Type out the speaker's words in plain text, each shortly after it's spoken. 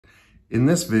In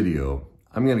this video,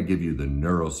 I'm going to give you the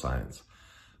neuroscience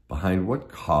behind what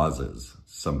causes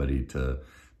somebody to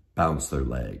bounce their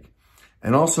leg.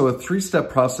 And also a 3-step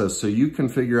process so you can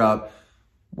figure out,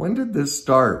 when did this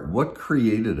start? What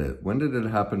created it? When did it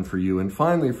happen for you? And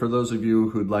finally, for those of you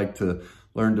who'd like to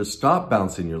learn to stop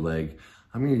bouncing your leg,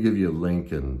 I'm going to give you a link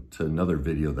to another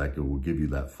video that will give you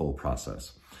that full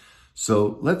process.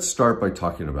 So let's start by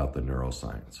talking about the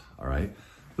neuroscience, all right?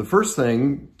 The first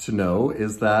thing to know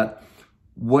is that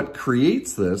what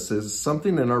creates this is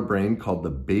something in our brain called the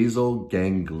basal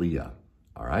ganglia,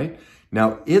 all right?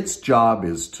 Now, its job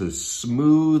is to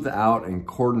smooth out and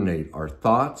coordinate our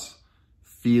thoughts,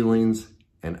 feelings,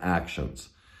 and actions.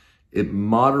 It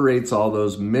moderates all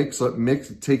those,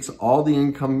 takes all the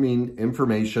incoming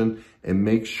information and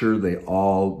makes sure they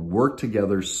all work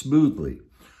together smoothly.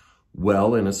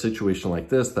 Well, in a situation like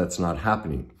this, that's not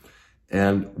happening.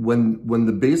 And when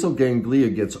the basal ganglia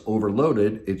gets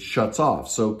overloaded, it shuts off.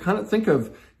 So kind of think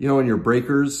of, in your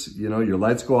breakers, your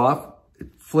lights go off, it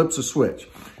flips a switch.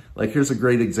 Like, here's a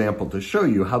great example to show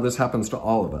you how this happens to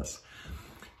all of us.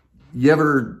 You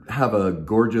ever have a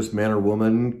gorgeous man or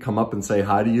woman come up and say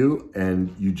hi to you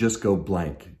and you just go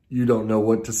blank? You don't know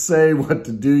what to say, what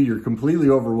to do. You're completely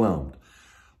overwhelmed.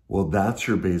 Well, that's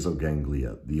your basal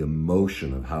ganglia, the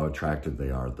emotion of how attractive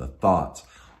they are, the thoughts.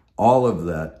 All of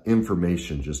that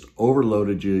information just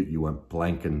overloaded you. You went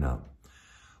blank and numb.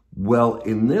 Well,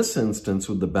 in this instance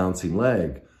with the bouncing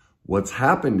leg, what's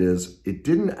happened is it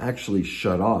didn't actually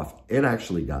shut off. It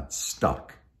actually got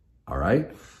stuck, all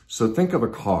right? So think of a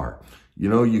car.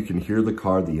 You can hear the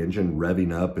car, the engine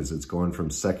revving up as it's going from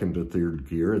second to third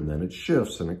gear, and then it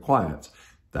shifts and it quiets.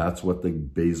 That's what the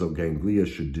basal ganglia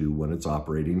should do when it's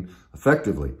operating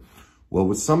effectively. Well,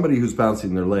 with somebody who's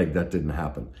bouncing their leg, that didn't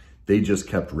happen. They just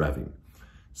kept revving.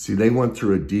 See, they went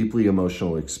through a deeply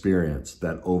emotional experience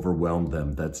that overwhelmed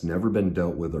them, that's never been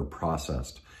dealt with or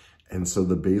processed. And so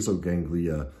the basal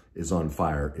ganglia is on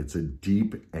fire. It's a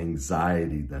deep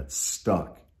anxiety that's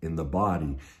stuck in the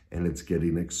body, and it's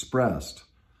getting expressed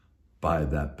by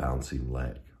that bouncing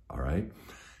leg, all right?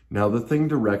 Now, the thing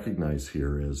to recognize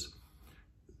here is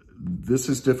this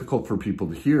is difficult for people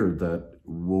to hear that,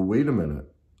 well, wait a minute.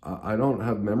 I don't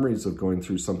have memories of going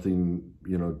through something,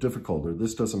 difficult, or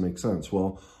this doesn't make sense.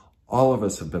 Well, all of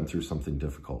us have been through something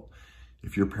difficult.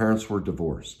 If your parents were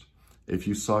divorced, if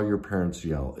you saw your parents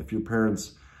yell, if your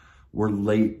parents were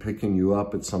late picking you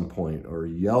up at some point or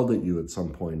yelled at you at some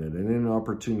point at an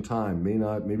inopportune time,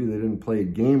 maybe they didn't play a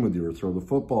game with you or throw the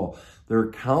football. There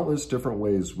are countless different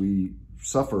ways we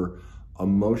suffer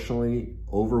emotionally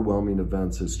overwhelming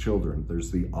events as children.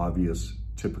 There's the obvious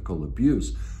typical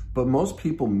abuse. But most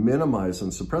people minimize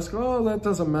and suppress, oh, that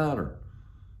doesn't matter.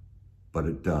 But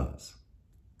it does.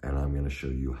 And I'm going to show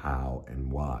you how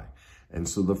and why. And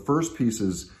so the first piece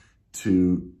is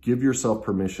to give yourself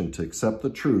permission to accept the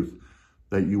truth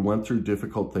that you went through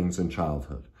difficult things in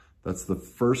childhood. That's the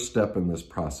first step in this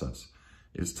process,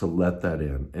 is to let that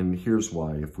in. And here's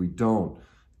why. If we don't,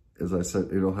 as I said,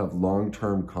 it'll have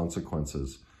long-term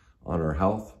consequences on our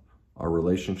health, our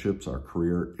relationships, our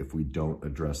career, if we don't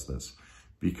address this.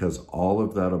 Because all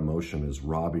of that emotion is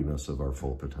robbing us of our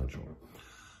full potential.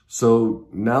 So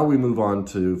now we move on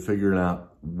to figuring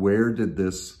out, where did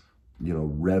this,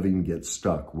 revving get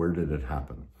stuck? Where did it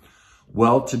happen?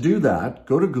 Well, to do that,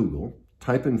 go to Google,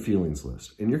 type in feelings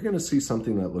list, and you're going to see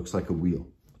something that looks like a wheel,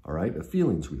 all right? A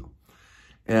feelings wheel.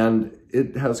 And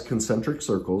it has concentric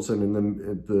circles, and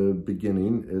at the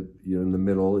beginning, in the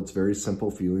middle, it's very simple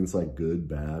feelings like good,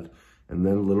 bad, and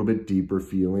then a little bit deeper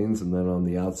feelings, and then on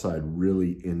the outside,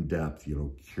 really in-depth,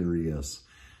 curious,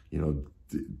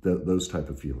 those type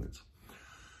of feelings.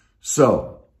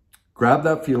 So grab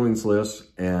that feelings list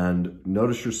and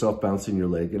notice yourself bouncing your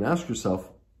leg and ask yourself,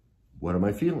 what am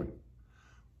I feeling?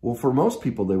 Well, for most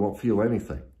people, they won't feel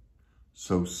anything.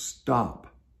 So stop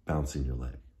bouncing your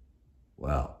leg.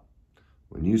 Well,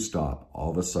 when you stop,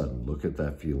 all of a sudden, look at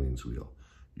that feelings wheel.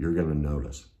 You're going to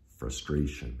notice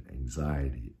frustration,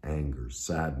 anxiety, anger,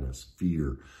 sadness,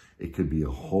 fear. It could be a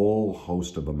whole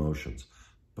host of emotions,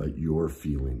 but you're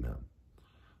feeling them.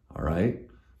 All right?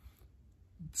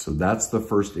 So that's the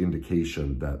first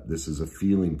indication that this is a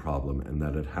feeling problem and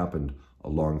that it happened a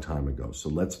long time ago. So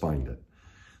let's find it.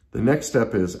 The next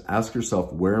step is ask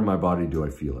yourself, where in my body do I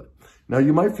feel it? Now,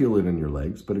 you might feel it in your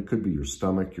legs, but it could be your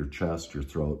stomach, your chest, your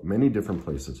throat, many different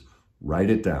places. Write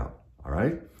it down, all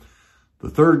right?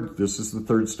 This is the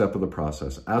third step of the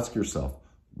process. Ask yourself,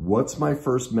 what's my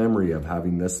first memory of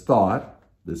having this thought,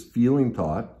 this feeling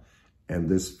thought, and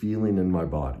this feeling in my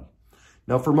body?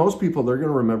 Now, for most people, they're going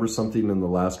to remember something in the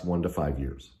last 1 to 5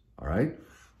 years, all right?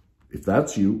 If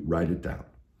that's you, write it down.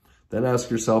 Then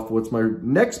ask yourself, what's my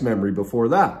next memory before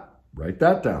that? Write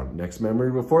that down. Next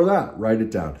memory before that, write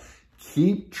it down.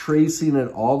 Keep tracing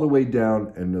it all the way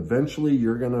down, and eventually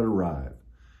you're going to arrive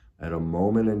at a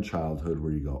moment in childhood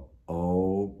where you go,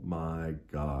 oh my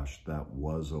gosh, that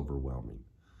was overwhelming.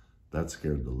 That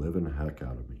scared the living heck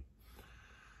out of me.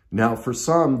 Now, for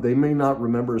some, they may not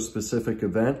remember a specific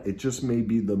event. It just may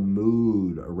be the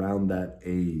mood around that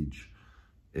age.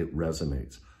 It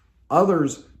resonates.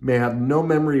 Others may have no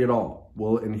memory at all.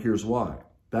 Well, and here's why.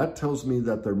 That tells me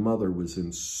that their mother was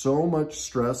in so much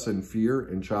stress and fear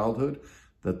in childhood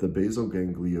that the basal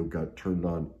ganglia got turned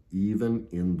on even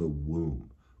in the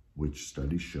womb, which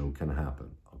studies show can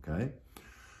happen, okay?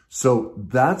 So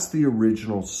that's the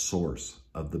original source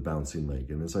of the bouncing leg.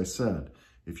 And as I said,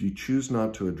 if you choose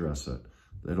not to address it,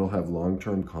 it'll have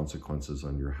long-term consequences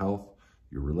on your health,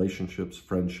 your relationships,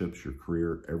 friendships, your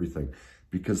career, everything.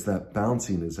 Because that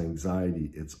bouncing is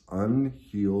anxiety. It's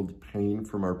unhealed pain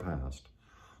from our past.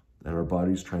 And our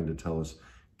body's trying to tell us,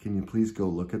 can you please go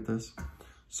look at this?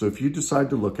 So if you decide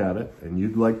to look at it and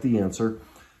you'd like the answer,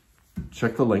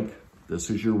 check the link. This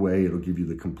is your way. It'll give you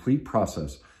the complete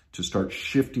process to start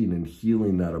shifting and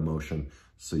healing that emotion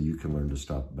so you can learn to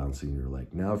stop bouncing your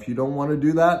leg. Now, if you don't want to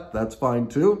do that, that's fine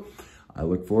too. I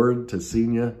look forward to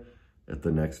seeing you at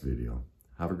the next video.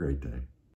 Have a great day.